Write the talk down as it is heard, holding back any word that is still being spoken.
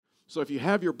So if you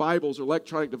have your Bibles or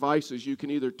electronic devices, you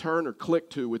can either turn or click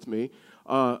to with me.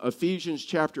 Ephesians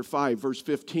chapter 5, verse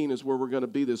 15 is where we're going to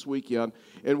be this weekend.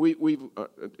 And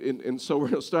so we're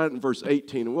going to start in verse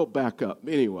 18, and we'll back up.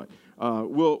 Anyway,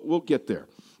 we'll get there.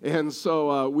 And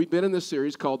so we've been in this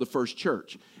series called The First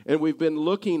Church. And we've been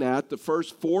looking at the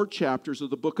first 4 chapters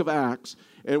of the book of Acts.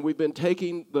 And we've been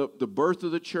taking the birth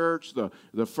of the church,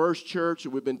 the first church,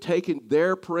 and we've been taking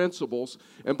their principles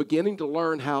and beginning to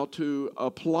learn how to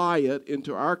apply it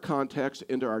into our context,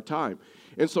 into our time.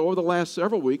 And so over the last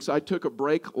several weeks, I took a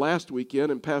break last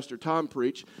weekend and Pastor Tom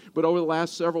preached, but over the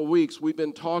last several weeks, we've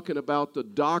been talking about the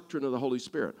doctrine of the Holy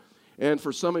Spirit. And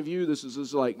for some of you, this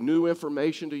is like new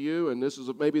information to you, and this is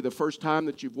maybe the first time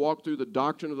that you've walked through the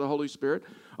doctrine of the Holy Spirit.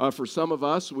 For some of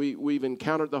us, we've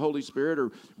encountered the Holy Spirit,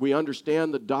 or we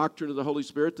understand the doctrine of the Holy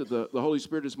Spirit, that the Holy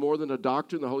Spirit is more than a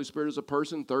doctrine. The Holy Spirit is a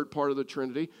person, third part of the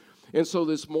Trinity. And so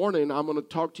this morning, I'm going to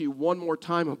talk to you one more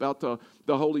time about the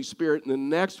Holy Spirit, and then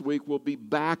next week, we'll be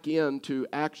back into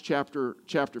Acts chapter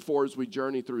 4 as we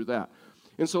journey through that.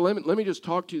 And so let me just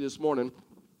talk to you this morning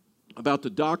about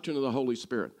the doctrine of the Holy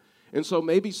Spirit. And so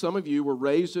maybe some of you were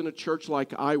raised in a church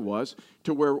like I was,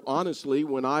 to where honestly,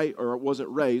 when I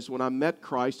met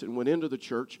Christ and went into the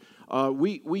church,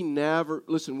 we never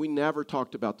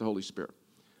talked about the Holy Spirit.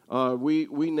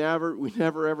 We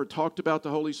never ever talked about the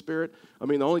Holy Spirit. I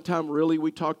mean, the only time really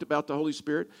we talked about the Holy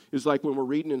Spirit is like when we're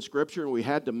reading in Scripture and we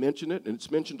had to mention it, and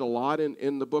it's mentioned a lot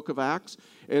in the book of Acts.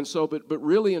 And so, but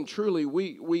really and truly,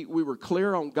 we were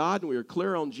clear on God and we were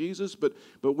clear on Jesus, but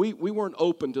we weren't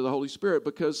open to the Holy Spirit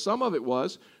because some of it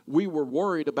was we were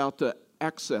worried about the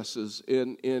excesses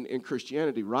in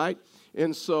Christianity, right?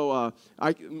 And so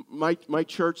my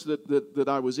church that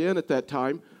I was in at that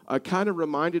time kind of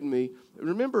reminded me.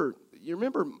 Remember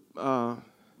the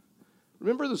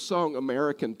song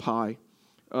American Pie?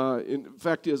 In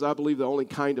fact, I believe the only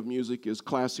kind of music is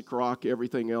classic rock.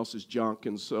 Everything else is junk.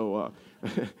 And so,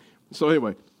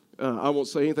 anyway, I won't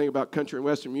say anything about country and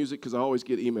western music because I always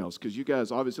get emails because you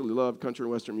guys obviously love country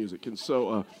and western music. And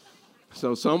so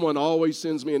someone always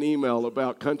sends me an email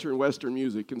about country and western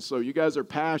music. And so you guys are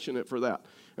passionate for that.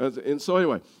 And so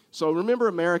anyway, so remember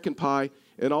American Pie?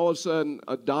 And all of a sudden,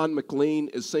 Don McLean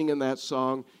is singing that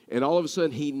song, and all of a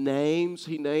sudden he names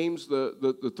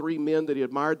the 3 men that he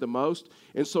admired the most,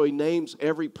 and so he names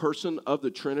every person of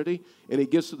the Trinity, and he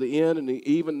gets to the end, and he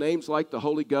even names like the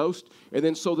Holy Ghost, and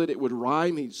then so that it would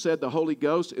rhyme, he said the Holy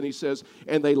Ghost, and he says,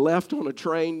 and they left on a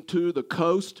train to the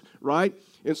coast, right?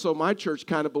 And so my church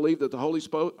kind of believed that the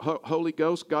Holy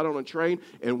Ghost got on a train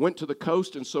and went to the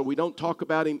coast, and so we don't talk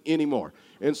about him anymore.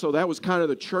 And so that was kind of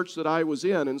the church that I was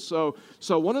in. And so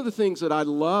one of the things that I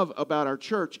love about our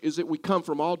church is that we come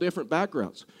from all different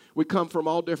backgrounds. We come from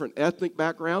all different ethnic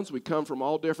backgrounds. We come from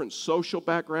all different social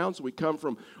backgrounds. We come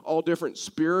from all different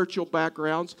spiritual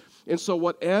backgrounds. And so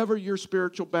whatever your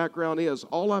spiritual background is,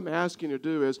 all I'm asking you to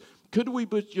do is, could we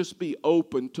just be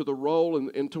open to the role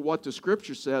and to what the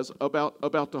Scripture says about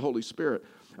the Holy Spirit?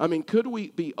 I mean, could we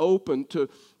be open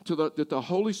that the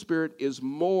Holy Spirit is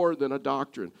more than a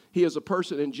doctrine? He is a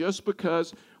person, and just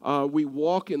because we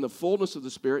walk in the fullness of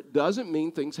the Spirit doesn't mean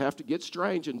things have to get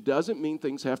strange and doesn't mean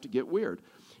things have to get weird.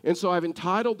 And so I've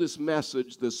entitled this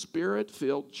message, The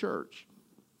Spirit-Filled Church,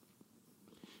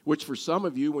 which for some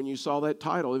of you, when you saw that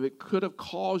title, it could have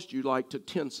caused you like to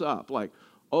tense up, like,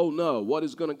 oh no, what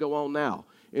is going to go on now?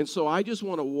 And so I just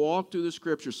want to walk through the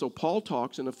Scripture. So Paul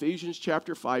talks in Ephesians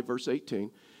chapter 5, verse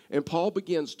 18, and Paul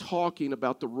begins talking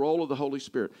about the role of the Holy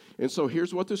Spirit. And so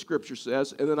here's what the Scripture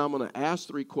says, and then I'm going to ask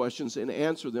 3 questions and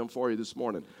answer them for you this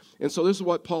morning. And so this is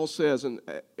what Paul says in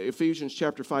Ephesians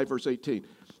chapter 5, verse 18.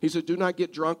 He said, do not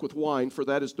get drunk with wine, for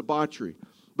that is debauchery,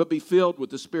 but be filled with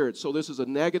the Spirit. So this is a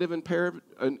negative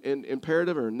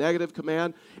imperative or a negative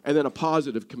command, and then a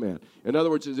positive command. In other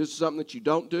words, this is something that you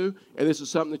don't do, and this is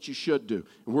something that you should do.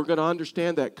 And we're going to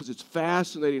understand that because it's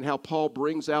fascinating how Paul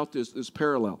brings out this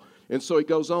parallel. And so he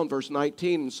goes on, verse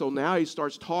 19, and so now he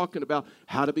starts talking about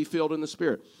how to be filled in the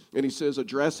Spirit. And he says,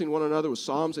 addressing one another with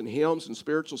psalms and hymns and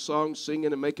spiritual songs,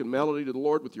 singing and making melody to the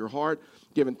Lord with your heart,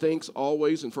 giving thanks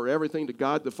always and for everything to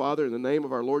God the Father in the name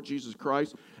of our Lord Jesus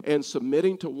Christ, and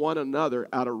submitting to one another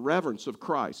out of reverence of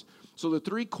Christ. So the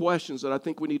 3 questions that I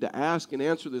think we need to ask and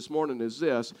answer this morning is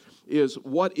this, is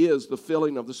what is the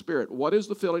filling of the Spirit? What is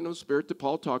the filling of the Spirit that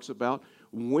Paul talks about?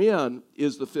 When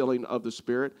is the filling of the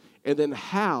Spirit? And then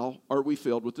how are we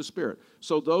filled with the Spirit?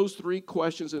 So those 3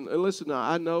 questions, and listen, now,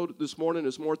 I know this morning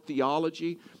is more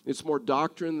theology, it's more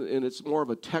doctrine, and it's more of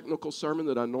a technical sermon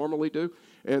than I normally do.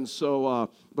 And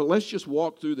so, but let's just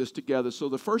walk through this together. So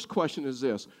the first question is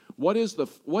this: what is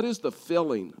the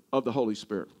filling of the Holy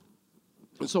Spirit?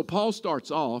 And so Paul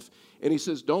starts off and he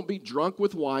says, don't be drunk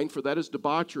with wine, for that is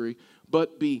debauchery,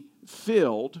 but be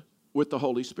filled with the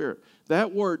Holy Spirit.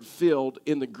 That word filled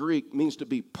in the Greek means to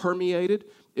be permeated.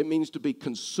 It means to be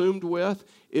consumed with.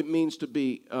 It means to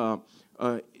be, to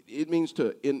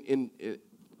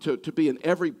be in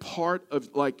every part of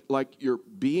like your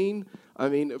being. I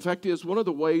mean, the fact is, one of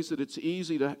the ways that it's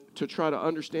easy to try to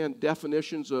understand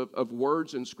definitions of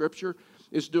words in Scripture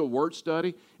is to do a word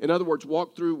study. In other words,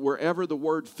 walk through wherever the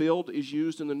word filled is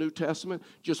used in the New Testament.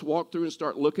 Just walk through and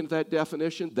start looking at that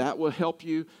definition. That will help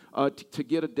you to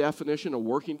get a definition, a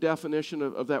working definition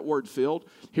of that word filled.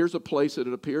 Here's a place that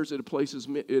it appears. It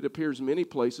appears many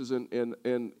places in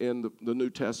the New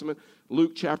Testament.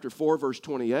 Luke chapter 4, verse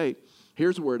 28.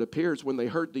 Here's where it appears. When they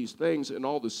heard these things in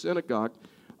all the synagogue,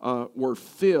 were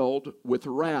filled with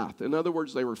wrath. In other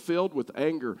words, they were filled with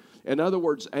anger. In other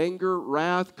words, anger,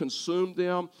 wrath consumed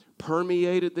them,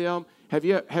 permeated them. Have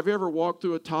you ever walked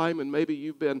through a time and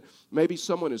maybe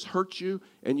someone has hurt you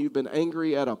and you've been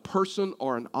angry at a person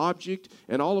or an object,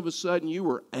 and all of a sudden you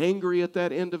were angry at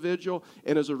that individual,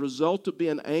 and as a result of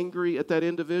being angry at that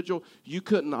individual, you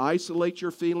couldn't isolate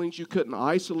your feelings, you couldn't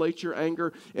isolate your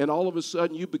anger, and all of a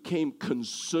sudden you became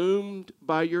consumed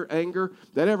by your anger?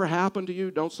 That ever happened to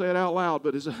you? Don't say it out loud,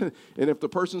 but and if the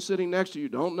person sitting next to you,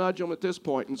 don't nudge them at this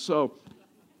point.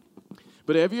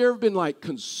 But have you ever been like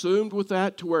consumed with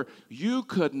that to where you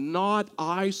could not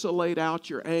isolate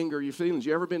out your anger, your feelings?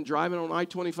 You ever been driving on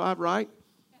I-25, right?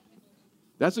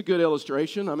 That's a good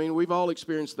illustration. I mean, we've all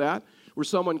experienced that, where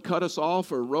someone cut us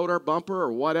off or rode our bumper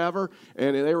or whatever,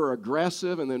 and they were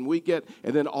aggressive, and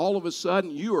then all of a sudden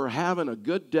you were having a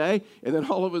good day, and then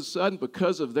all of a sudden,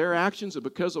 because of their actions and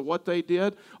because of what they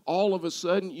did, all of a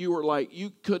sudden you were like,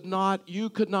 you could not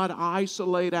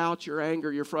isolate out your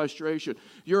anger, your frustration.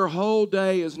 Your whole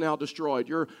day is now destroyed.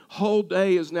 Your whole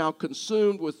day is now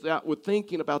consumed with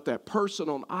thinking about that person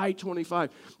on I-25.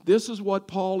 This is what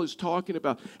Paul is talking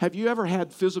about. Have you ever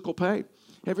had physical pain?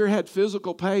 Have you ever had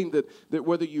physical pain that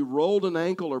whether you rolled an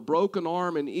ankle or broke an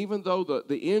arm, and even though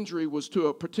the injury was to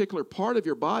a particular part of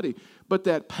your body, but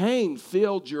that pain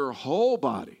filled your whole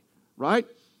body, right?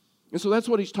 And so that's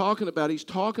what he's talking about. He's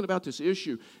talking about this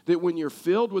issue that when you're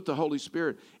filled with the Holy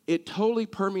Spirit, it totally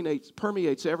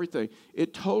permeates everything.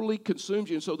 It totally consumes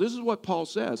you. And so this is what Paul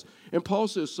says. And Paul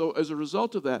says, so as a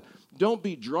result of that, don't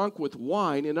be drunk with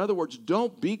wine. In other words,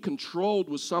 don't be controlled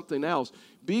with something else.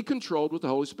 Be controlled with the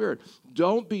Holy Spirit.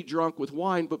 Don't be drunk with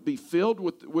wine, but be filled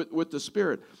with the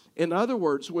Spirit. In other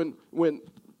words, when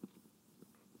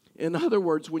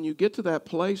you get to that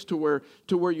place to where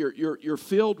you're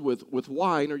filled with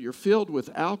wine or you're filled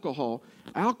with alcohol,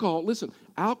 listen,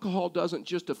 alcohol doesn't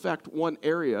just affect one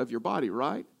area of your body,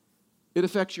 right? It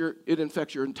infects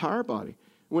your entire body.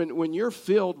 When you're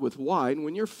filled with wine,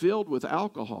 when you're filled with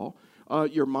alcohol,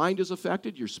 your mind is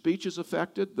affected, your speech is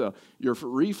affected, your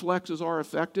reflexes are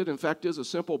affected. In fact, a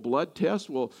simple blood test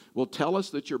will tell us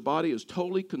that your body is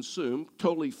totally consumed,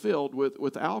 totally filled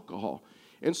with alcohol.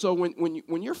 And so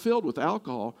when you're filled with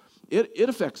alcohol, it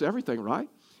affects everything, right?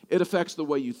 It affects the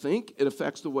way you think. It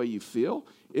affects the way you feel.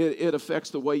 It affects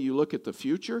the way you look at the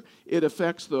future. It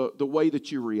affects the way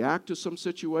that you react to some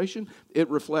situation. It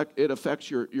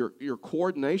affects your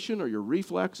coordination or your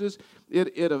reflexes.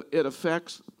 It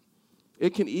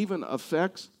can even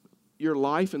affect your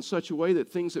life in such a way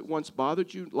that things that once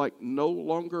bothered you like no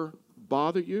longer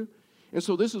bother you. And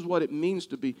so this is what it means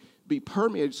to be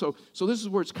permeated. So this is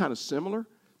where it's kind of similar.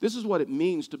 This is what it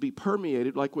means to be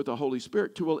permeated like with the Holy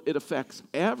Spirit. It affects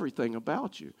everything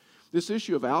about you. This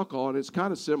issue of alcohol, and it's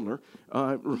kind of similar,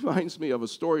 it reminds me of a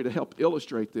story to help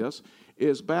illustrate this,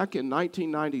 is back in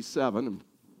 1997.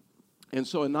 And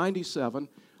so in 97,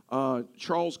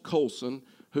 Charles Colson,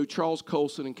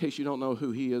 in case you don't know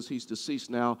who he is, he's deceased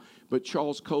now, but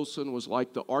Charles Colson was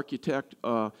like the architect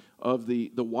of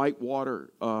the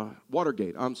Watergate,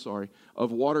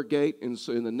 of Watergate. And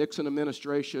so in the Nixon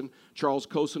administration, Charles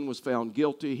Colson was found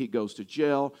guilty. He goes to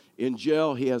jail. In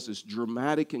jail, he has this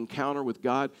dramatic encounter with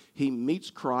God. He meets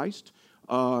Christ.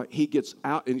 He gets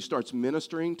out and he starts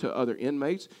ministering to other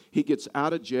inmates. He gets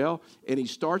out of jail and he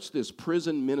starts this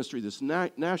prison ministry, this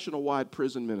national-wide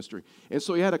prison ministry. And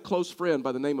so he had a close friend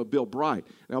by the name of Bill Bright.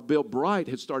 Now, Bill Bright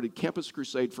had started Campus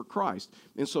Crusade for Christ.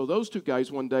 And so those two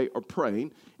guys one day are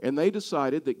praying, and they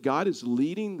decided that God is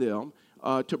leading them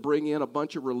to bring in a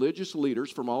bunch of religious leaders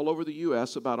from all over the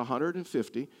U.S., about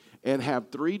 150, and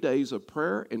have 3 days of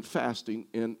prayer and fasting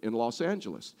in Los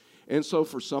Angeles. And so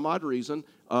for some odd reason,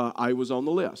 I was on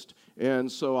the list. And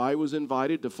so I was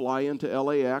invited to fly into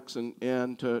LAX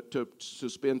and to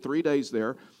spend 3 days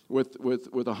there with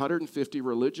 150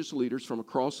 religious leaders from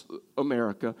across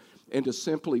America. and to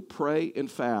simply pray and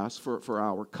fast for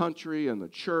our country and the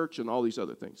church and all these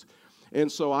other things. And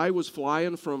so I was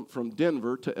flying from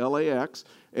Denver to LAX,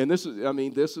 and this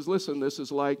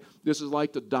is like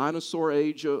the dinosaur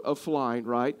age of flying,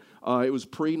 right? It was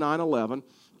pre 9/11.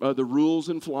 The rules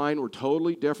in flying were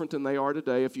totally different than they are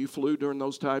today. If you flew during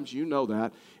those times, you know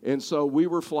that. And so we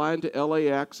were flying to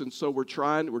LAX, and so we're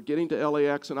getting to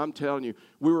LAX, and I'm telling you,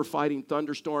 we were fighting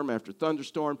thunderstorm after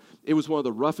thunderstorm. It was one of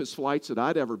the roughest flights that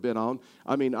I'd ever been on.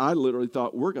 I mean, I literally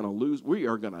thought, we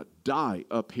are going to die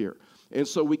up here. And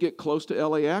so we get close to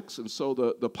LAX, and so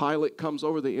the pilot comes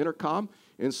over the intercom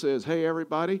and says, "Hey,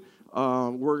 everybody,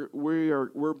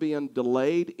 we're being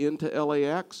delayed into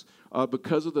LAX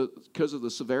because of the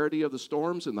severity of the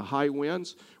storms and the high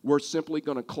winds. We're simply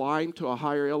going to climb to a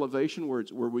higher elevation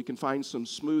where we can find some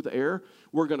smooth air.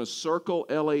 We're going to circle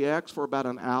LAX for about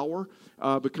an hour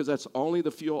because that's only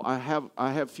the fuel I have.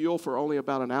 I have fuel for only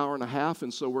about an hour and a half,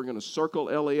 and so we're going to circle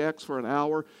LAX for an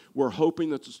hour. We're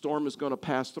hoping that the storm is going to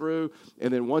pass through,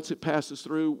 and then once it passes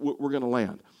through, we're going to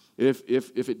land. If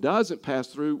it doesn't pass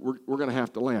through, we're going to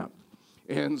have to land."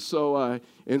 And so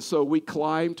we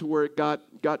climbed to where it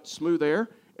got smooth air,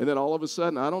 and then all of a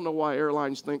sudden, I don't know why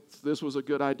airlines think this was a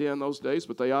good idea in those days,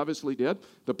 but they obviously did.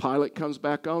 The pilot comes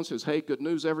back on and says, "Hey, good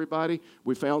news, everybody.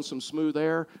 We found some smooth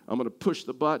air. I'm going to push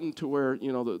the button to where, the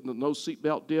no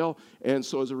seatbelt deal." And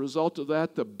so as a result of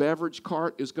that, the beverage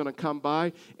cart is going to come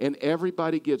by, and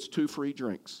everybody gets 2 free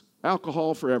drinks.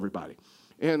 Alcohol for everybody.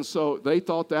 And so they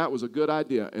thought that was a good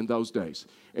idea in those days.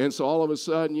 And so all of a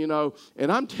sudden,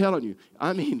 and I'm telling you,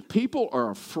 I mean, people are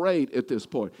afraid at this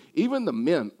point. Even the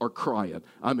men are crying.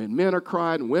 I mean, men are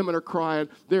crying, women are crying.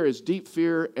 There is deep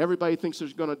fear. Everybody thinks they're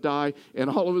going to die. And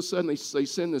all of a sudden, they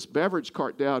send this beverage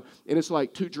cart down, and it's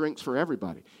like 2 drinks for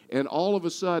everybody. And all of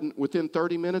a sudden, within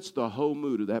 30 minutes, the whole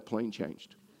mood of that plane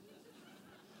changed.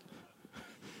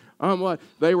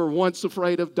 They were once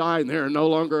afraid of dying. They are no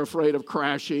longer afraid of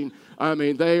crashing. I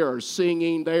mean, they are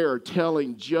singing. They are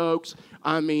telling jokes.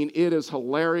 I mean, it is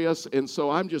hilarious. And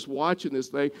so I'm just watching this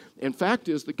thing. And fact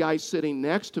is, the guy sitting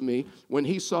next to me, when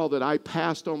he saw that I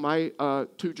passed on my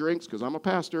 2 drinks, because I'm a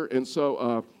pastor, and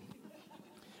so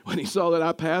when he saw that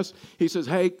I passed, he says,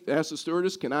 "Hey," asked the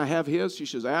stewardess, "can I have his?" She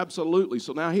says, "Absolutely."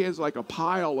 So now he has like a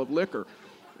pile of liquor.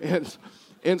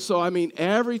 And so, I mean,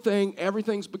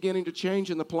 everything's beginning to change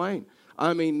in the plane.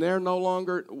 I mean, they're no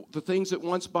longer, the things that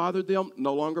once bothered them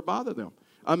no longer bother them.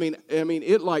 I mean,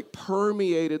 it like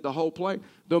permeated the whole plane.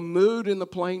 The mood in the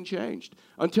plane changed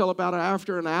until about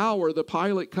after an hour, the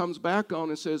pilot comes back on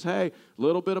and says, "Hey,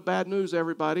 little bit of bad news,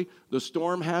 everybody. The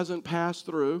storm hasn't passed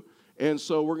through. And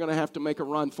so we're going to have to make a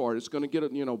run for it. It's going to get,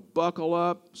 buckle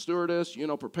up, stewardess,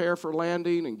 prepare for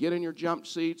landing and get in your jump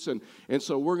seats. And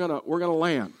so we're going to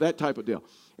land, that type of deal."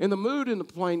 And the mood in the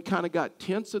plane kind of got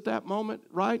tense at that moment,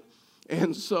 right?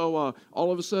 And so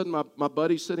all of a sudden, my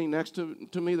buddy sitting next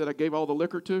to me that I gave all the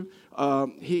liquor to,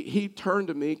 he turned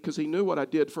to me because he knew what I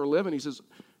did for a living. He says,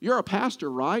 "You're a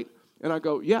pastor, right?" And I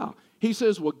go, "Yeah." He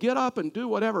says, "Well, get up and do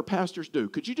whatever pastors do.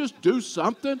 Could you just do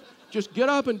something? Just get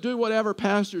up and do whatever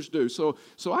pastors do." So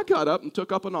I got up and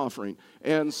took up an offering.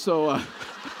 And so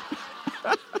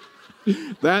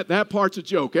that part's a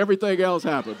joke. Everything else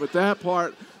happened. But that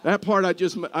part I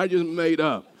just made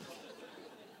up.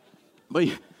 But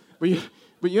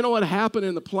you know what happened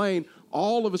in the plane?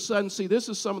 All of a sudden, see, this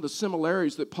is some of the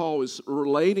similarities that Paul is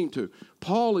relating to.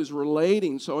 Paul is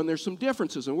relating, and there's some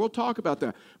differences, and we'll talk about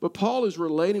that. But Paul is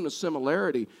relating a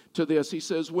similarity to this. He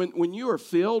says, when you are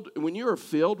filled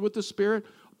with the Spirit,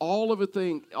 all of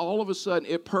a sudden,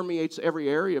 it permeates every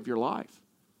area of your life.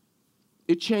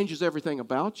 It changes everything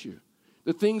about you.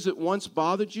 The things that once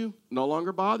bothered you no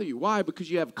longer bother you. Why?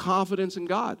 Because you have confidence in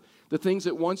God. The things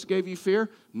that once gave you fear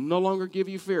no longer give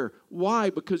you fear. Why?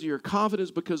 Because of your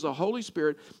confidence, because the Holy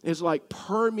Spirit has like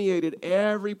permeated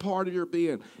every part of your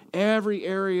being, every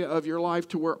area of your life,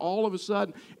 to where all of a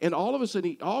sudden,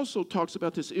 he also talks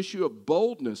about this issue of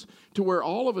boldness, to where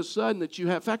all of a sudden that you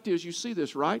have, fact is, you see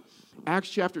this, right? Acts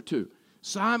chapter 2.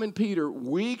 Simon Peter,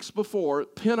 weeks before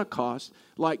Pentecost,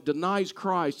 like denies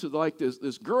Christ to like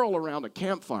this girl around a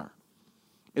campfire.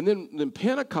 And then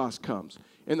Pentecost comes,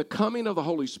 and the coming of the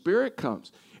Holy Spirit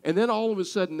comes. And then all of a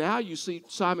sudden now you see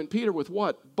Simon Peter with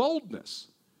what? Boldness.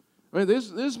 I mean,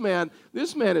 this man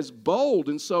is bold,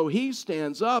 and so he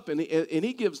stands up and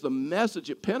he gives the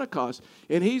message at Pentecost,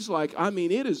 and he's like, I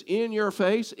mean, it is in your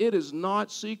face. It is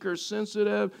not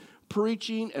seeker-sensitive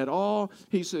preaching at all.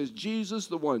 He says, Jesus,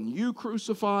 the one you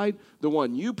crucified, the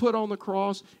one you put on the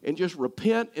cross, and just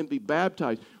repent and be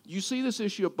baptized. You see this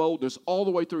issue of boldness all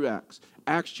the way through Acts.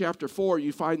 Acts chapter 4,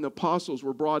 you find the apostles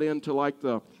were brought into like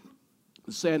the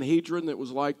Sanhedrin, that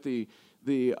was like the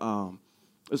the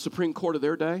Supreme Court of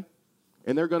their day,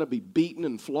 and they're going to be beaten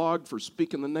and flogged for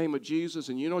speaking the name of Jesus.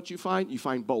 And you know what you find? You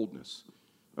find boldness.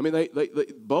 I mean,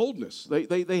 boldness.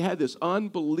 They had this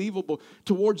unbelievable,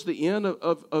 towards the end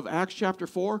of Acts chapter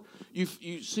 4, you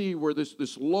see where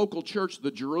this local church,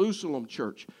 the Jerusalem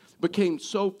church, became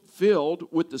so filled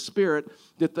with the Spirit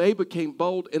that they became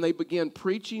bold and they began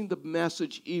preaching the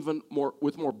message even more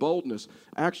with more boldness.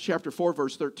 Acts chapter 4,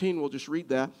 verse 13, we'll just read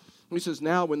that. He says,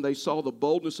 now when they saw the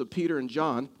boldness of Peter and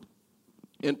John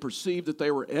and perceived that they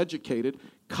were educated,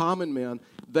 common men,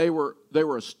 they were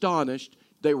astonished,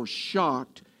 they were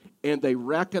shocked, and they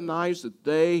recognized that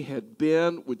they had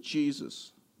been with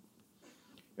Jesus.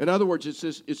 In other words, it's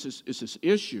this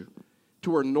issue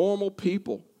to where normal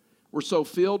people were so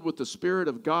filled with the Spirit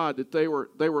of God that they were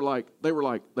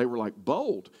like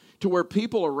bold, to where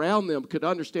people around them could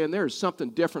understand there is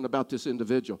something different about this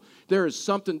individual. There is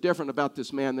something different about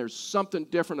this man. There's something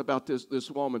different about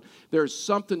this woman. There's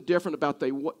something different about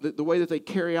the way that they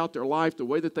carry out their life, the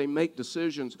way that they make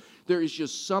decisions. There is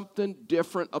just something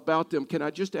different about them. Can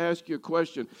I just ask you a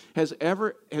question? Has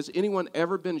anyone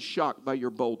ever been shocked by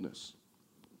your boldness?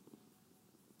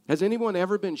 Has anyone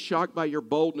ever been shocked by your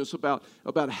boldness about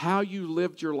how you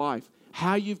lived your life,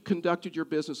 how you've conducted your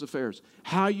business affairs,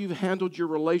 how you've handled your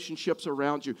relationships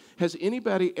around you? Has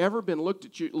anybody ever been looked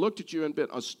at you and been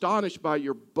astonished by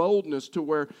your boldness to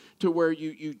where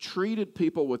you treated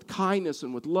people with kindness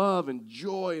and with love and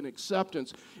joy and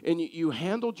acceptance, and you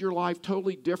handled your life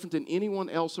totally different than anyone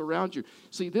else around you?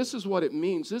 See, this is what it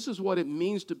means. This is what it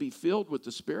means to be filled with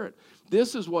the Spirit.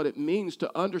 This is what it means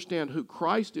to understand who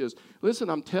Christ is. Listen,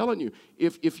 I'm telling you,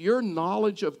 if your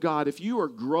knowledge of God, if you are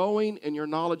growing in your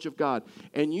knowledge of God,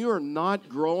 and you are not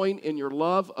growing in your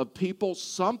love of people,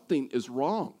 something is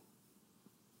wrong.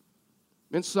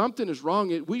 And something is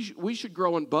wrong. We should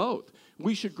grow in both.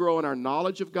 We should grow in our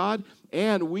knowledge of God,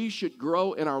 and we should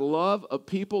grow in our love of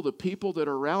people, the people that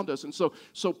are around us. And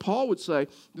so Paul would say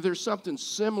that there's something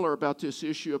similar about this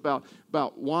issue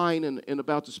about wine and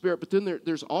about the Spirit, but then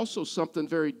there's also something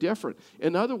very different.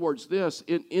 In other words,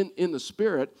 in the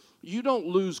Spirit, you don't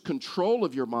lose control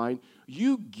of your mind,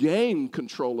 you gain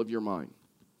control of your mind.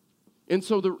 And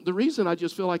so the reason I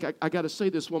just feel like I got to say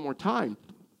this one more time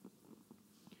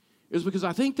is because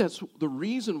I think that's the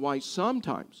reason why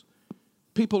sometimes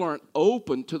people aren't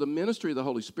open to the ministry of the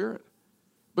Holy Spirit,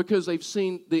 because they've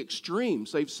seen the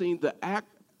extremes. They've seen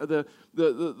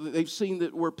they've seen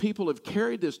that where people have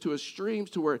carried this to extremes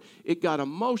to where it got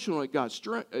emotional, it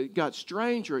got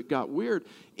strange, or it got weird.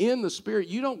 In the Spirit,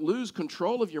 you don't lose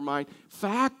control of your mind.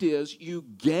 Fact is, you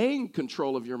gain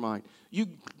control of your mind. You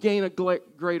gain a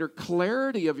greater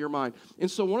clarity of your mind.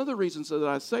 And so one of the reasons that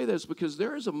I say this is because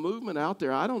there is a movement out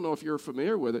there. I don't know if you're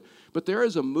familiar with it, but there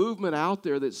is a movement out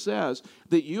there that says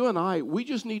that you and we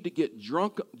just need to get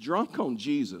drunk on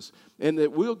Jesus, and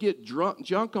that we'll get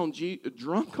drunk on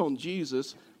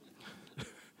Jesus.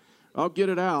 I'll get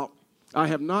it out. I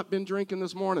have not been drinking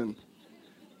this morning.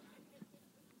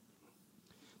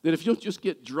 That if you'll just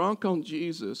get drunk on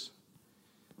Jesus,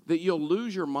 that you'll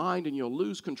lose your mind and you'll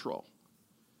lose control.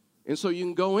 And so you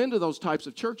can go into those types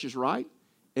of churches, right?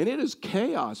 And it is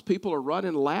chaos. People are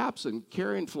running laps and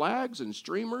carrying flags and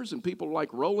streamers, and people are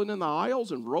like rolling in the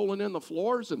aisles and rolling in the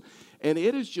floors. And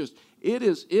it is,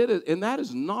 and that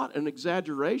is not an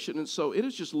exaggeration. And so it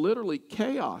is just literally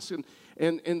chaos. And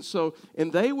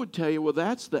they would tell you, well,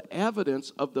 that's the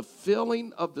evidence of the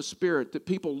filling of the Spirit, that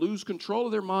people lose control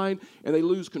of their mind and they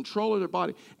lose control of their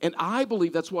body. And I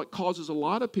believe that's what causes a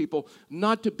lot of people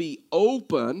not to be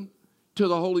open to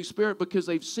the Holy Spirit, because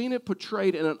they've seen it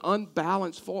portrayed in an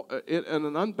unbalanced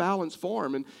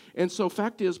form. And so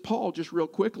fact is, Paul, just real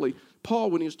quickly,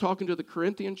 when he was talking to the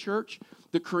Corinthian church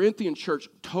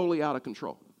totally out of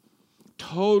control.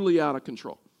 Totally out of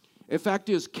control. In fact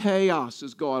is, chaos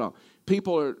is going on.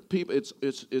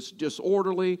 It's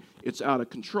disorderly, it's out of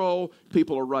control.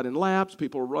 People are running laps,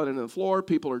 people are running on the floor,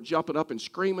 people are jumping up and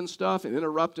screaming stuff and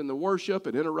interrupting the worship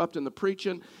and interrupting the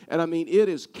preaching. And I mean, it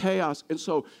is chaos. And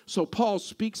so Paul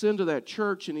speaks into that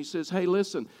church and he says, hey,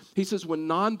 listen, he says, when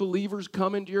non-believers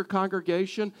come into your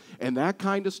congregation and that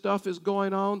kind of stuff is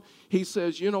going on, he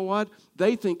says, you know what?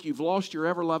 They think you've lost your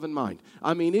ever-loving mind.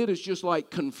 I mean, it is just like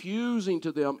confusing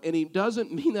to them. And he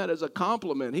doesn't mean that as a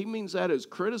compliment. He means that as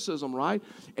criticism, right?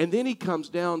 And then he comes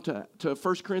down to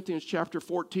 1 Corinthians chapter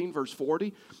 14, verse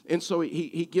 40. And so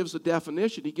he gives a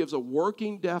definition. He gives a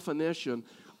working definition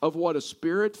of what a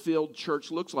Spirit-filled church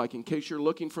looks like. In case you're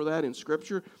looking for that in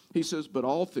Scripture, he says, but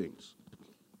all things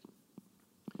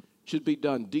should be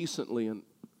done decently and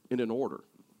in order.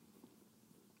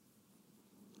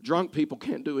 Drunk people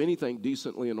can't do anything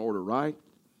decently in order, right?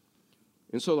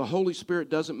 And so the Holy Spirit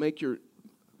doesn't make your,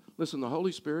 listen, the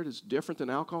Holy Spirit is different than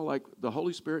alcohol. Like the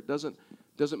Holy Spirit doesn't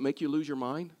make you lose your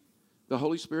mind. The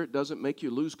Holy Spirit doesn't make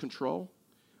you lose control.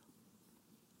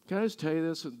 Can I just tell you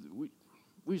this?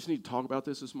 We just need to talk about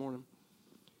this morning.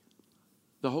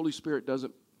 The Holy Spirit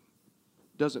doesn't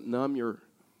numb your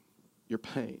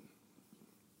pain.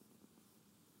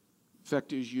 In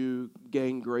fact, as you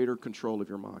gain greater control of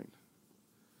your mind,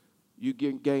 you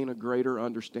gain a greater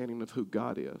understanding of who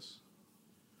God is.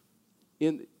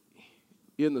 In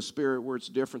the Spirit, where it's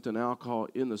different than alcohol,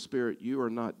 in the Spirit, you are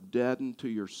not deadened to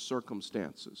your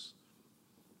circumstances.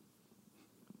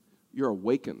 You're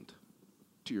awakened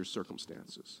to your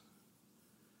circumstances.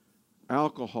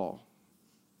 Alcohol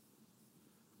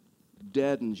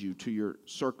deadens you to your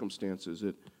circumstances.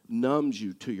 It numbs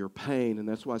you to your pain, and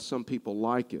that's why some people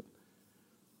like it.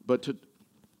 But to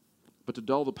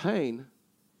dull the pain,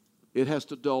 it has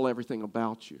to dull everything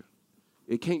about you.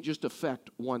 It can't just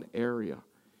affect one area.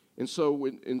 And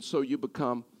so you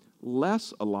become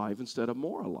less alive instead of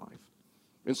more alive.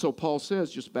 And so Paul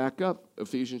says, just back up,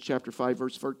 Ephesians chapter 5,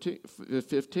 verse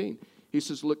 15. He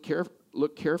says, look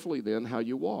carefully then how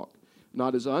you walk,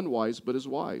 not as unwise, but as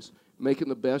wise, making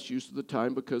the best use of the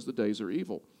time because the days are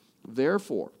evil.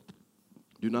 Therefore,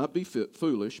 do not be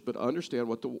foolish, but understand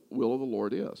what the will of the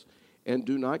Lord is. And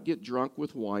do not get drunk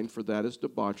with wine, for that is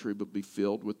debauchery, but be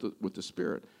filled with the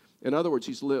Spirit. In other words,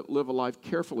 he's live a life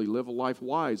carefully, live a life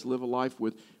wise, live a life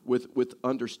with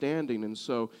understanding. And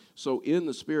so in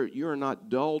the Spirit, you are not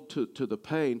dulled to the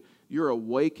pain. You're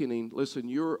awakening. Listen,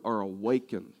 you are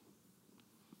awakened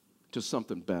to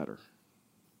something better.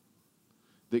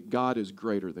 That God is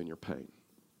greater than your pain.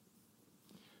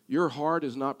 Your heart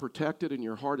is not protected and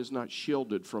your heart is not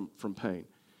shielded from pain.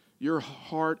 Your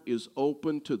heart is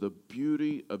open to the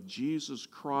beauty of Jesus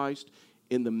Christ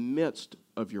in the midst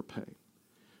of your pain.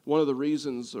 One of the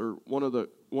reasons, or one of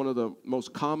the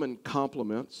most common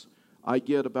compliments I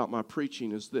get about my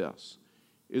preaching is this,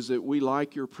 is that we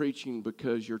like your preaching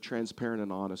because you're transparent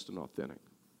and honest and authentic.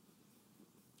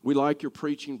 We like your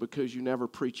preaching because you never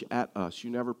preach at us.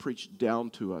 You never preach down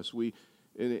to us.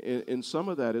 And some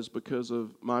of that is because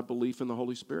of my belief in the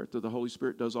Holy Spirit, that the Holy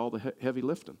Spirit does all the heavy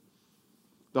lifting.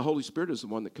 The Holy Spirit is the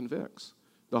one that convicts.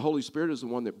 The Holy Spirit is the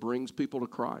one that brings people to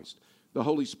Christ. The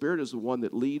Holy Spirit is the one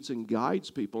that leads and guides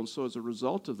people. And so as a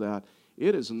result of that,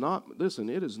 it is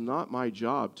not my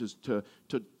job to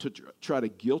try to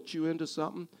guilt you into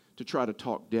something, to try to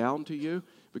talk down to you.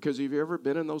 Because have you ever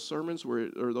been in those sermons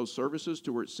or those services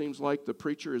to where it seems like the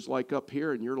preacher is like up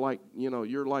here and you're like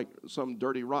some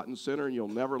dirty, rotten sinner and you'll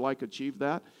never achieve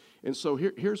that? And so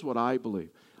here's what I believe.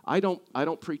 I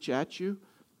don't preach at you.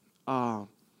 I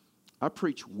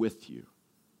preach with you.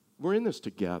 We're in this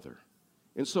together.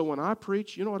 And so when I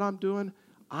preach, you know what I'm doing?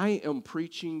 I am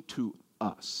preaching to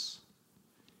us.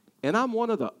 And I'm one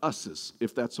of the us's,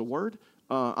 if that's a word.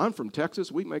 I'm from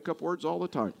Texas. We make up words all the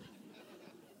time.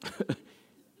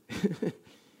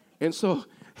 And so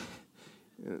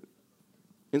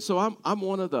I'm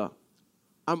one of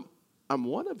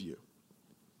you.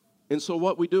 And so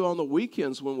what we do on the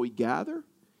weekends when we gather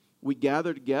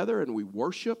together and we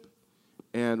worship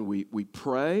and we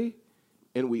pray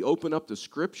and we open up the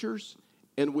Scriptures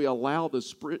and we allow the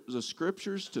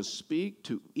Scriptures to speak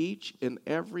to each and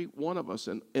every one of us.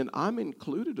 And I'm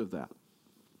included of that.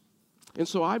 And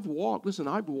so I've walked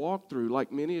through,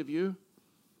 like many of you,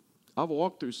 I've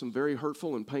walked through some very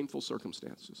hurtful and painful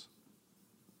circumstances.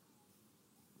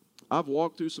 I've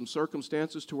walked through some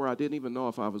circumstances to where I didn't even know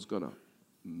if I was going to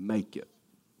make it.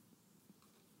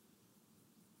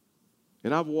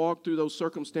 And I've walked through those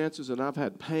circumstances and I've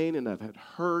had pain and I've had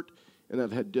hurt and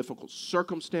I've had difficult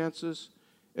circumstances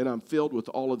and I'm filled with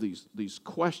all of these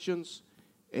questions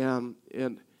and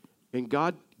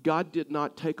God did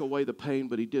not take away the pain,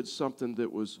 but He did something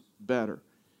that was better.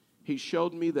 He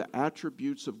showed me the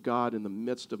attributes of God in the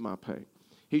midst of my pain.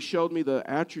 He showed me the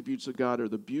attributes of God or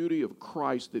the beauty of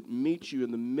Christ that meets you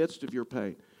in the midst of your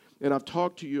pain. And I've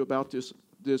talked to you about this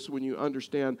when you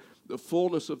understand the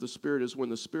fullness of the Spirit is when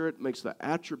the Spirit makes the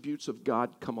attributes of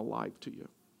God come alive to you.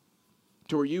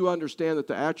 To where you understand that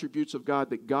the attributes of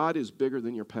God, that God is bigger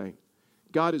than your pain.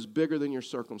 God is bigger than your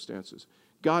circumstances.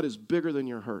 God is bigger than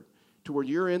your hurt. To where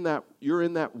you're in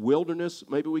that wilderness,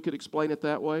 maybe we could explain it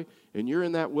that way, and you're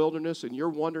in that wilderness and you're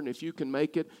wondering if you can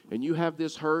make it, and you have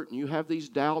this hurt and you have these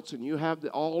doubts and you have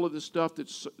all of this stuff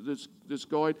that's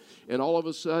going, and all of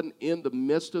a sudden in the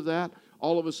midst of that,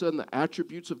 all of a sudden the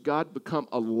attributes of God become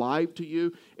alive to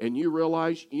you and you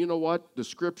realize, you know what, the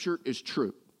Scripture is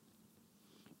true.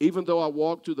 Even though I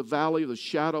walk through the valley of the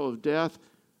shadow of death,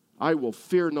 I will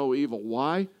fear no evil.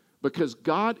 Why? Because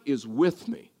God is with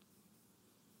me.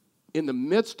 in the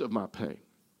midst of my pain,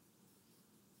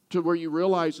 to where you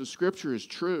realize the Scripture is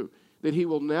true, that He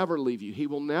will never leave you. He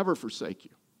will never forsake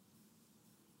you.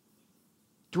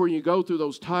 To where you go through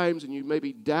those times and you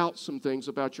maybe doubt some things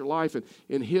about your life,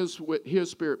 and His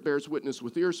Spirit bears witness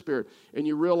with your spirit, and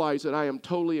you realize that I am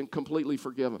totally and completely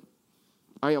forgiven.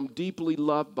 I am deeply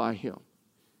loved by Him.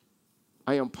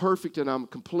 I am perfect and I'm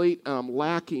complete and I'm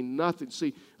lacking nothing.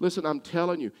 See, listen, I'm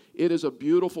telling you, it is a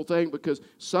beautiful thing, because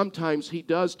sometimes He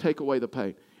does take away the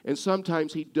pain. And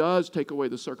sometimes He does take away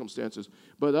the circumstances.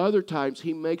 But other times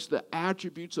He makes the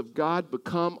attributes of God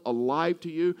become alive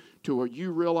to you, to where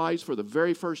you realize for the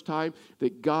very first time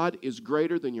that God is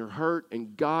greater than your hurt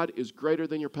and God is greater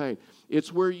than your pain.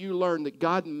 It's where you learn that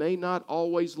God may not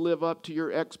always live up to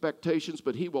your expectations,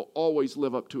 but He will always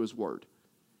live up to His Word.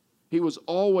 He will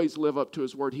always live up to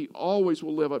His Word. He always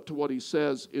will live up to what He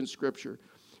says in Scripture.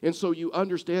 And so you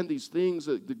understand these things,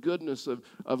 that the goodness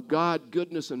of God,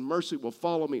 goodness and mercy will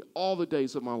follow me all the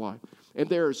days of my life. And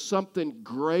there is something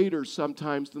greater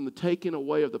sometimes than the taking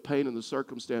away of the pain and the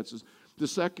circumstances. The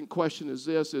second question is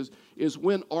this, is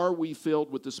when are we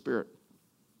filled with the Spirit?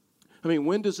 I mean,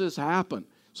 when does this happen?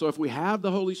 So if we have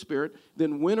the Holy Spirit,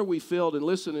 then when are we filled? And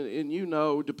listen, and you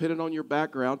know, depending on your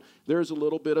background, there's a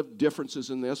little bit of differences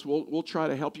in this. We'll try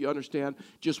to help you understand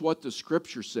just what the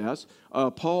Scripture says.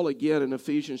 Paul, again, in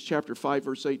Ephesians chapter 5,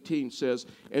 verse 18 says,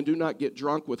 "And do not get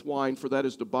drunk with wine, for that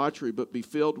is debauchery, but be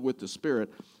filled with the Spirit."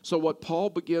 So what Paul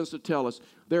begins to tell us,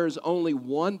 there is only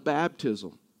one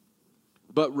baptism,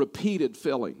 but repeated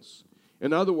fillings.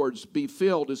 In other words, be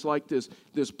filled is like this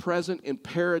present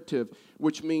imperative,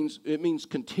 which means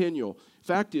continual.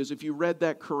 Fact is, if you read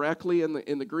that correctly in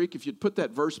the Greek, if you'd put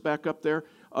that verse back up there,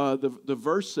 the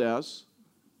verse says,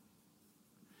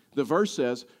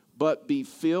 "But be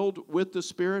filled with the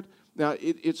Spirit." Now,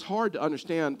 it's hard to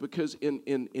understand, because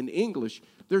in English,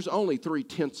 there's only 3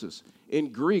 tenses.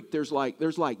 In Greek, there's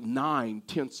like 9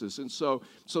 tenses. And so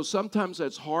sometimes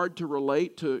that's hard to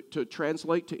relate, to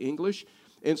translate to English.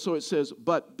 And so it says,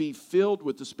 "But be filled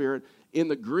with the Spirit." In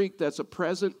the Greek, that's a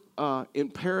present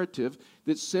imperative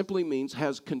that simply means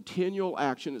has continual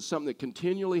action. It's something that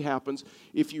continually happens.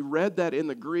 If you read that in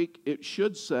the Greek, it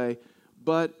should say,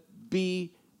 "But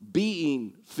be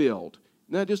being filled."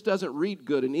 Now, it just doesn't read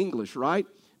good in English, right?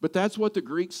 But that's what the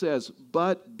Greek says,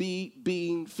 "But be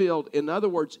being filled." In other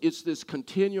words, it's this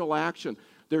continual action.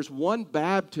 There's one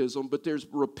baptism, but there's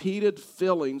repeated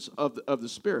fillings of the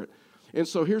Spirit. And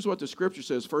so here's what the Scripture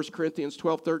says, 1 Corinthians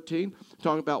 12:13,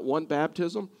 talking about one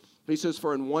baptism. He says,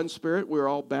 "For in one Spirit we are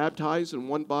all baptized in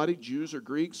one body, Jews or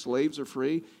Greeks, slaves or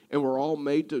free, and we're all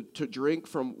made to drink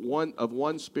from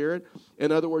one Spirit."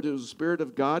 In other words, it was the Spirit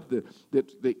of God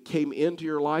that came into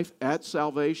your life at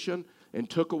salvation and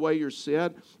took away your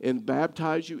sin and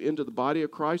baptized you into the body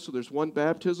of Christ. So there's one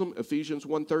baptism, Ephesians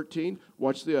 1:13.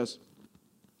 Watch this.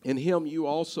 "In Him you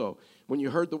also, when you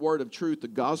heard the word of truth, the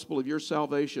gospel of your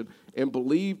salvation, and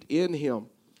believed in Him,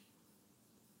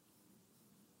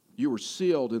 you were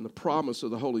sealed in the promise of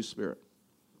the Holy Spirit."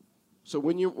 So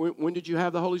when did you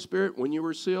have the Holy Spirit? When you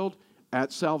were sealed?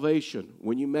 At salvation.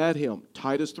 When you met Him.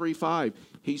 Titus 3:5.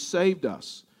 He saved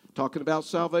us. Talking about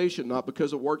salvation, not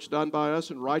because of works done by us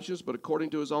in righteousness, but according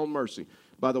to His own mercy,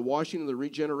 by the washing of the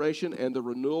regeneration and the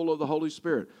renewal of the Holy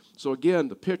Spirit. So again,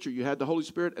 the picture, you had the Holy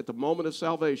Spirit at the moment of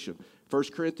salvation.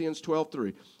 1 Corinthians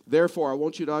 12:3. "Therefore, I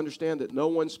want you to understand that no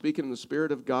one speaking in the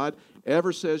Spirit of God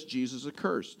ever says Jesus is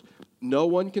accursed. No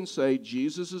one can say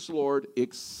Jesus is Lord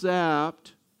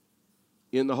except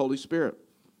in the Holy Spirit."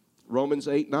 Romans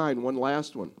 8:9, one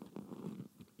last one.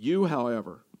 "You,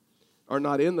 however, are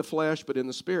not in the flesh, but in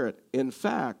the Spirit. In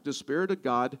fact, the Spirit of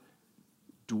God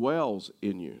dwells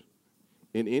in you.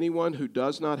 And anyone who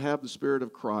does not have the Spirit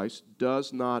of Christ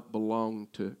does not belong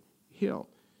to Him."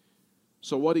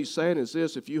 So what he's saying is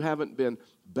this: if you haven't been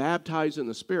baptized in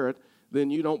the Spirit, then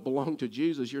you don't belong to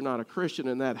Jesus. You're not a Christian,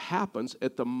 and that happens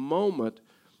at the moment.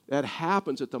 That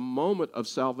happens at the moment of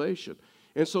salvation.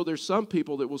 And so there's some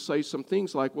people that will say some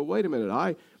things like, "Well, wait a minute,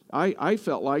 I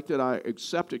felt like that I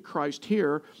accepted Christ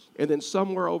here, and then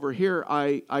somewhere over here,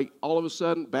 I all of a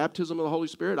sudden, baptism of the Holy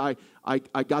Spirit,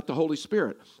 I got the Holy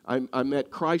Spirit. I met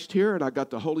Christ here, and I got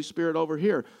the Holy Spirit over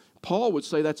here." Paul would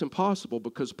say that's impossible,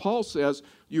 because Paul says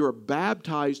you are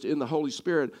baptized in the Holy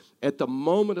Spirit at the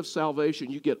moment of salvation.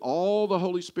 You get all the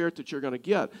Holy Spirit that you're going to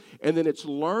get. And then it's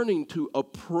learning to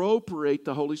appropriate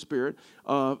the Holy Spirit,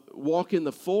 walk in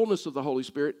the fullness of the Holy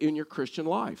Spirit in your Christian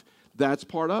life. That's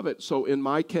part of it. So in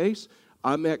my case,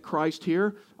 I met Christ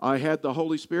here. I had the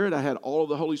Holy Spirit. I had all of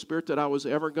the Holy Spirit that I was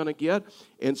ever going to get.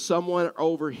 And someone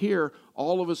over here,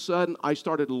 all of a sudden, I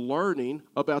started learning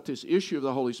about this issue of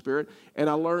the Holy Spirit, and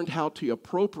I learned how to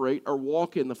appropriate or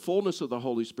walk in the fullness of the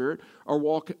Holy Spirit,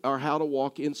 or how to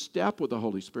walk in step with the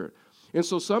Holy Spirit. And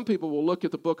so some people will look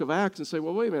at the book of Acts and say,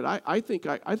 well, wait a minute, I think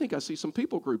I see some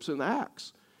people groups in the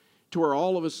Acts, to where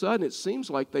all of a sudden it seems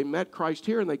like they met Christ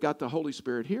here and they got the Holy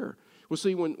Spirit here. Well,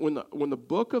 see, when the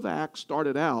book of Acts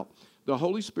started out, the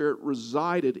Holy Spirit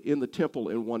resided in the temple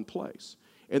in one place.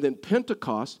 And then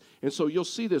Pentecost, and so you'll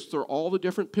see this through all the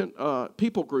different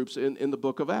people groups in the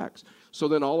book of Acts. So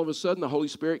then all of a sudden the Holy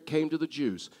Spirit came to the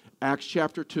Jews. Acts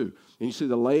chapter 2. And you see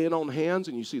the laying on hands,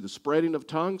 and you see the spreading of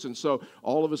tongues. And so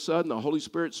all of a sudden the Holy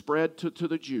Spirit spread to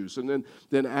the Jews. And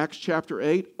then Acts chapter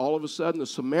 8, all of a sudden the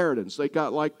Samaritans, they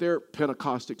got like their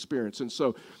Pentecost experience. And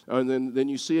so and then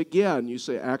you see again, you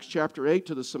say Acts chapter 8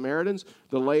 to the Samaritans,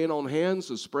 the laying on hands,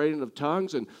 the spreading of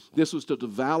tongues. And this was to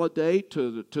validate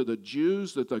to the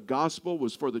Jews that the gospel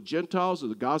was for the Gentiles, that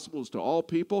the gospel was to all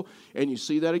people. And you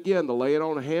see that again, the laying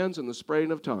on of hands and the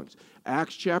spreading of tongues.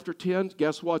 Acts chapter 10,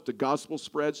 guess what? The gospel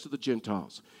spreads to the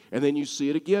Gentiles. And then you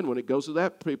see it again when it goes to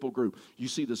that people group. You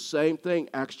see the same thing.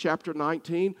 Acts chapter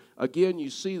 19, again, you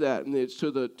see that. And it's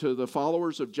to the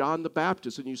followers of John the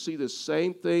Baptist. And you see the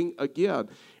same thing again.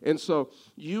 And so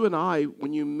you and I,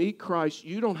 when you meet Christ,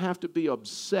 you don't have to be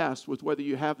obsessed with whether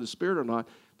you have the Spirit or not.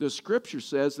 The Scripture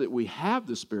says that we have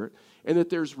the Spirit and that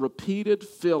there's repeated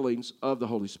fillings of the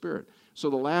Holy Spirit.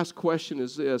 So the last question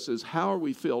is this, is how are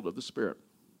we filled of the Spirit?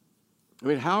 I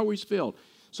mean, how are we filled?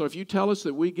 So if you tell us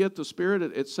that we get the Spirit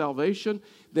at salvation,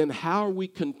 then how are we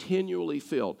continually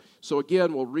filled? So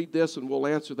again, we'll read this and we'll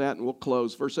answer that and we'll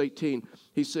close. Verse 18,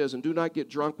 he says, and do not get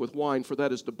drunk with wine, for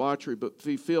that is debauchery, but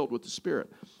be filled with the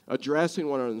Spirit, addressing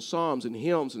one another in psalms and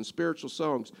hymns and spiritual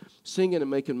songs, singing and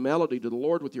making melody to the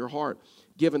Lord with your heart,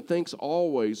 giving thanks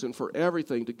always and for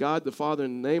everything to God the Father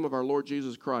in the name of our Lord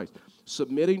Jesus Christ,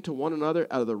 submitting to one another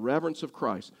out of the reverence of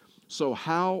Christ. So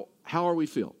how are we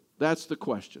filled? That's the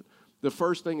question. The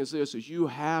first thing is this, is you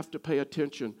have to pay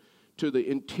attention to the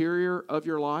interior of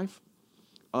your life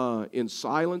in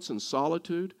silence and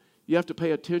solitude. You have to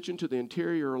pay attention to the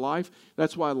interior of your life.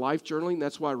 That's why life journaling,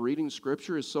 that's why reading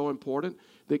Scripture is so important,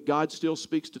 that God still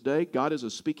speaks today. God is a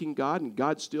speaking God, and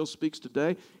God still speaks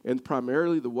today. And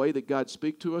primarily the way that God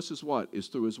speaks to us is what? Is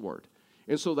through His Word.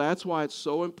 And so that's why it's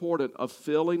so important a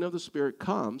filling of the Spirit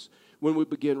comes when we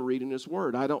begin reading His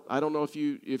Word. I don't know if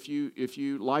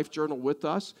you life journal with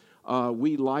us.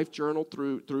 We life journal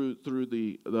through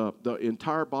the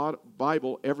entire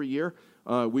Bible every year.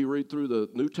 We read through the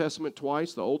New Testament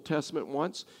twice, the Old Testament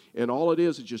once, and all it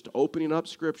is just opening up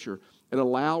Scripture and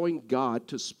allowing God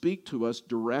to speak to us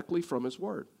directly from His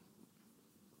Word.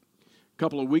 A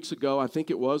couple of weeks ago, I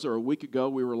think it was, or a week ago,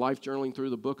 we were life journaling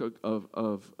through the book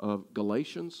of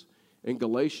Galatians. And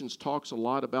Galatians talks a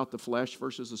lot about the flesh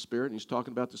versus the Spirit, and he's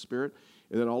talking about the Spirit.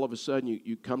 And then all of a sudden,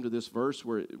 you come to this verse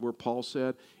where Paul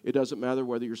said, it doesn't matter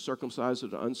whether you're circumcised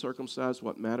or uncircumcised.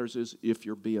 What matters is if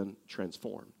you're being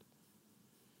transformed.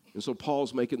 And so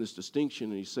Paul's making this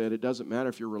distinction, and he said, it doesn't matter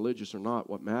if you're religious or not.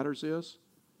 What matters is,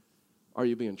 are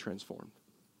you being transformed?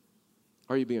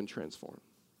 Are you being transformed?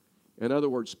 In other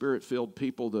words, Spirit-filled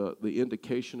people, the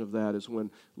indication of that is when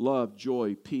love,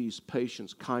 joy, peace,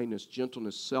 patience, kindness,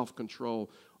 gentleness, self-control,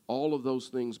 all of those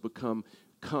things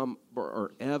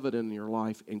are evident in your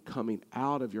life and coming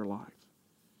out of your life.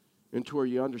 And to where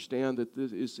you understand that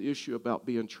this is the issue about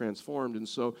being transformed. And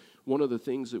so one of the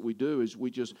things that we do is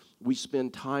we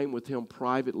spend time with Him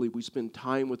privately. We spend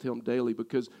time with Him daily,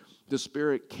 because the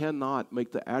Spirit cannot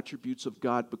make the attributes of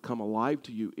God become alive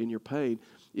to you in your pain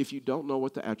if you don't know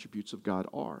what the attributes of God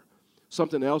are.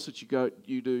 Something else that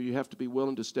you have to be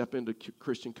willing to step into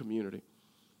Christian community.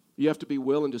 You have to be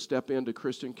willing to step into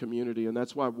Christian community, and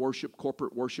that's why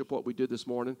corporate worship, what we did this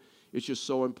morning, is just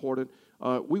so important.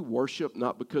 We worship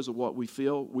not because of what we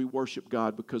feel. We worship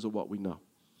God because of what we know.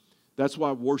 That's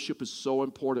why worship is so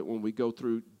important when we go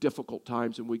through difficult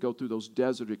times and we go through those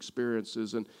desert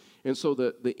experiences. And so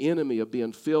the enemy of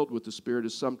being filled with the Spirit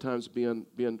is sometimes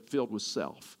being filled with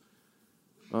self,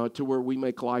 to where we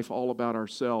make life all about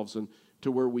ourselves, and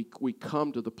to where we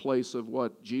come to the place of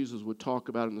what Jesus would talk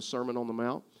about in the Sermon on the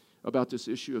Mount, about this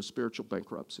issue of spiritual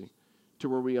bankruptcy, to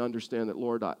where we understand that,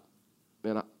 Lord, I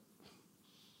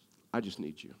just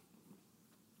need you.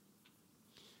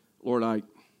 Lord,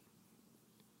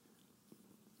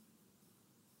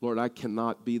 I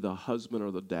cannot be the husband or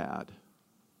the dad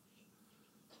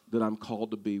that I'm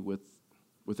called to be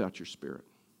without your Spirit,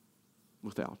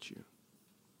 without you.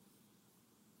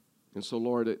 And so,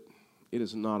 Lord, it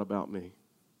is not about me.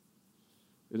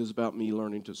 It is about me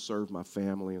learning to serve my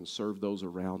family and serve those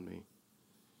around me.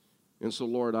 And so,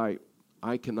 Lord,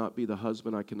 I cannot be the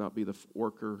husband. I cannot be the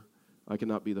worker. I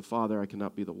cannot be the father. I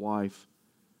cannot be the wife.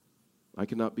 I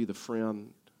cannot be the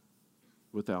friend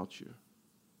without you.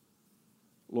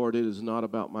 Lord, it is not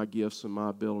about my gifts and my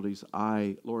abilities.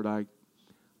 Lord,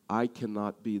 I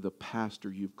cannot be the pastor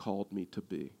you've called me to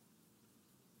be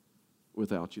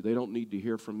without you. They don't need to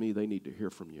hear from me. They need to hear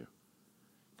from you.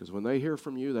 Because when they hear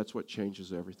from you, that's what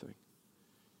changes everything.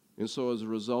 And so as a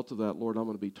result of that, Lord, I'm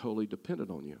going to be totally dependent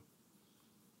on you.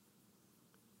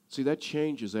 See, that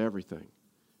changes everything.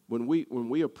 When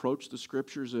we approach the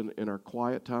Scriptures in our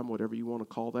quiet time, whatever you want to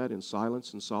call that, in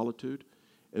silence and solitude,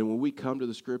 and when we come to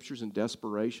the Scriptures in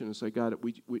desperation and say, God,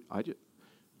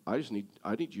 I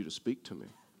need you to speak to me.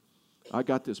 I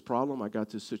got this problem. I got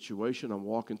this situation. I'm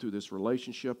walking through this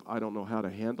relationship. I don't know how to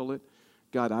handle it.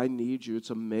 God, I need you. It's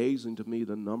amazing to me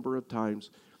the number of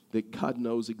times that God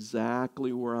knows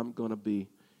exactly where I'm going to be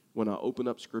when I open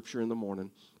up Scripture in the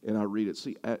morning and I read it.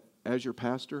 See, as your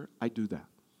pastor, I do that.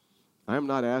 I am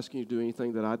not asking you to do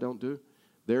anything that I don't do.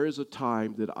 There is a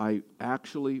time that I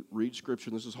actually read Scripture,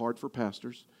 and this is hard for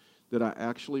pastors, that I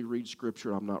actually read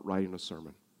Scripture. I'm not writing a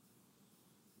sermon.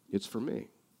 It's for me.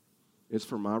 It's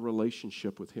for my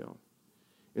relationship with Him.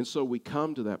 And so we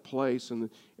come to that place, and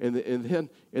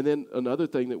then another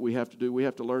thing that we have to do, we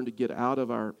have to learn to get out of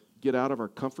our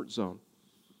comfort zone,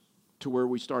 to where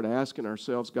we start asking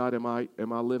ourselves, God, am I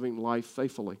living life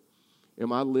faithfully?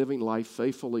 Am I living life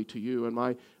faithfully to you? Am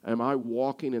I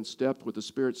walking in step with the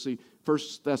Spirit? See, 1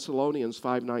 Thessalonians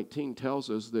 5:19 tells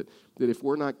us that if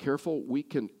we're not careful, we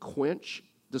can quench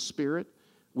the Spirit.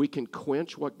 We can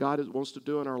quench what God wants to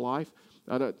do in our life.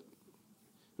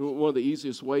 One of the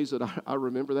easiest ways that I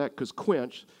remember that, because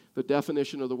quench, the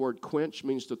definition of the word quench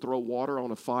means to throw water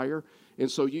on a fire.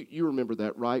 And so you remember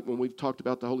that, right? When we've talked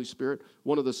about the Holy Spirit,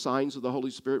 one of the signs of the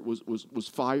Holy Spirit was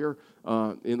fire.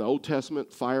 In the Old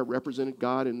Testament, fire represented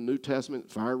God. In the New Testament,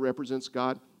 fire represents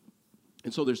God.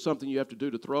 And so there's something you have to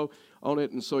do to throw on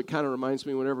it. And so it kind of reminds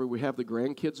me whenever we have the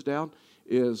grandkids down,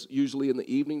 is usually in the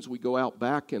evenings we go out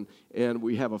back and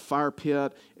we have a fire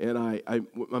pit, and I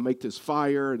make this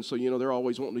fire. And so, they're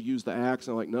always wanting to use the axe.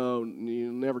 And I'm like, no,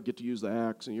 you never get to use the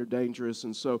axe, and you're dangerous.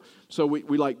 And so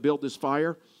we like build this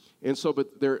fire. And so,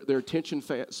 but their attention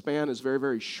span is very,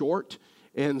 very short.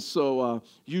 And so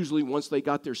usually once they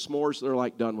got their s'mores, they're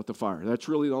like done with the fire. That's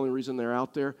really the only reason they're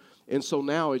out there. And so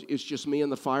now it's just me and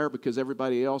the fire, because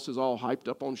everybody else is all hyped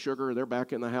up on sugar. They're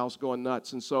back in the house going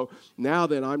nuts. And so now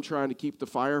that I'm trying to keep the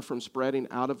fire from spreading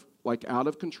out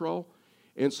of control,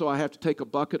 and so I have to take a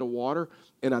bucket of water,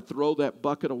 and I throw that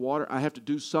bucket of water. I have to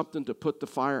do something to put the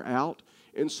fire out.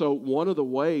 And so one of the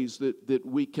ways that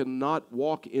we cannot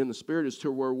walk in the Spirit is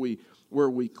to where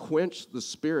we quench the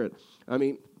Spirit. I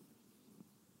mean,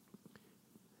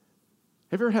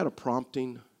 have you ever had a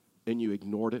prompting and you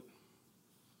ignored it?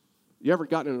 You ever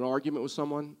gotten in an argument with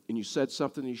someone and you said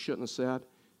something you shouldn't have said?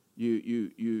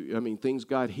 Things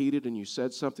got heated and you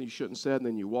said something you shouldn't have said, and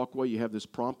then you walk away, you have this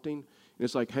prompting, and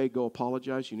it's like, hey, go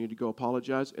apologize. You need to go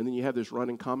apologize. And then you have this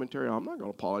running commentary, I'm not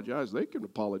going to apologize. They can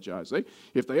apologize.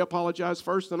 If they apologize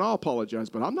first, then I'll apologize,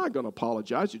 but I'm not going to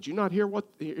apologize. Did you not hear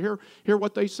what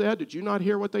they said? Did you not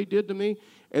hear what they did to me?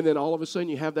 And then all of a sudden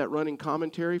you have that running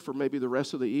commentary for maybe the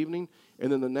rest of the evening,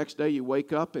 and then the next day you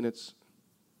wake up and it's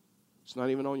not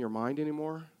even on your mind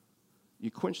anymore.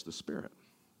 You quench the Spirit.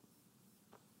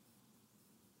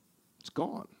 It's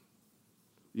gone.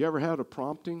 You ever had a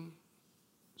prompting?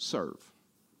 Serve.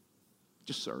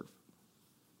 Just serve.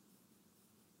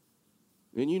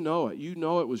 And you know it. You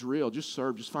know it was real. Just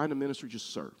serve. Just find a ministry.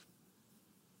 Just serve.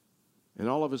 And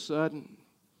all of a sudden,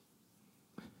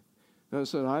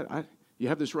 you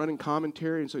have this running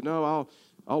commentary and say, no,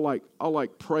 I'll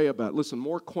pray about it. Listen,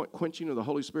 more quenching of the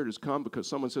Holy Spirit has come because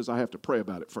someone says I have to pray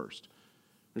about it first.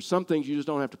 There's some things you just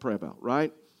don't have to pray about,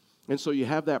 right? And so you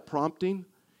have that prompting,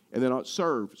 and then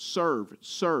serve.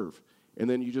 And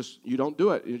then you don't do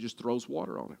it. It just throws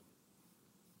water on it.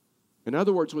 In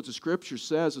other words, what the Scripture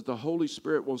says is the Holy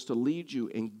Spirit wants to lead you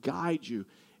and guide you.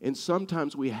 And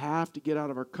sometimes we have to get out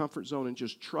of our comfort zone and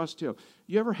just trust Him.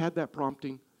 You ever had that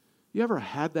prompting? You ever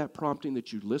had that prompting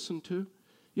that you listened to?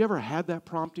 You ever had that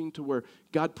prompting to where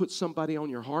God put somebody on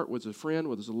your heart, was a friend,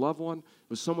 was a loved one,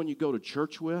 was someone you go to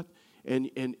church with, and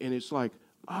it's like,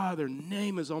 their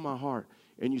name is on my heart.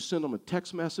 And you send them a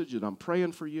text message, and I'm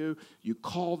praying for you. You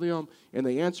call them, and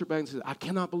they answer back and say, I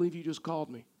cannot believe you just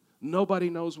called me. Nobody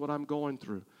knows what I'm going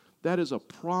through. That is a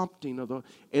prompting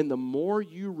and the more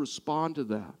you respond to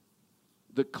that,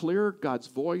 the clearer God's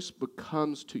voice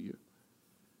becomes to you,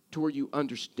 to where you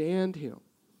understand Him.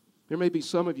 There may be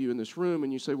some of you in this room,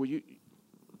 and you say, well,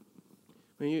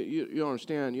 I mean, you don't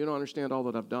understand. You don't understand all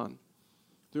that I've done.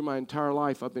 Through my entire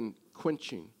life, I've been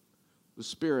quenching the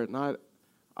Spirit, and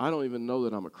I don't even know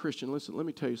that I'm a Christian. Listen, let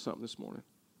me tell you something this morning.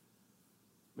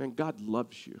 Man, God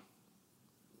loves you,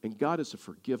 and God is a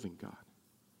forgiving God.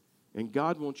 And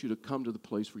God wants you to come to the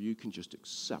place where you can just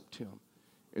accept Him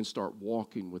and start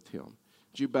walking with Him.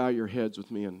 Would you bow your heads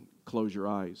with me and close your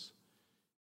eyes?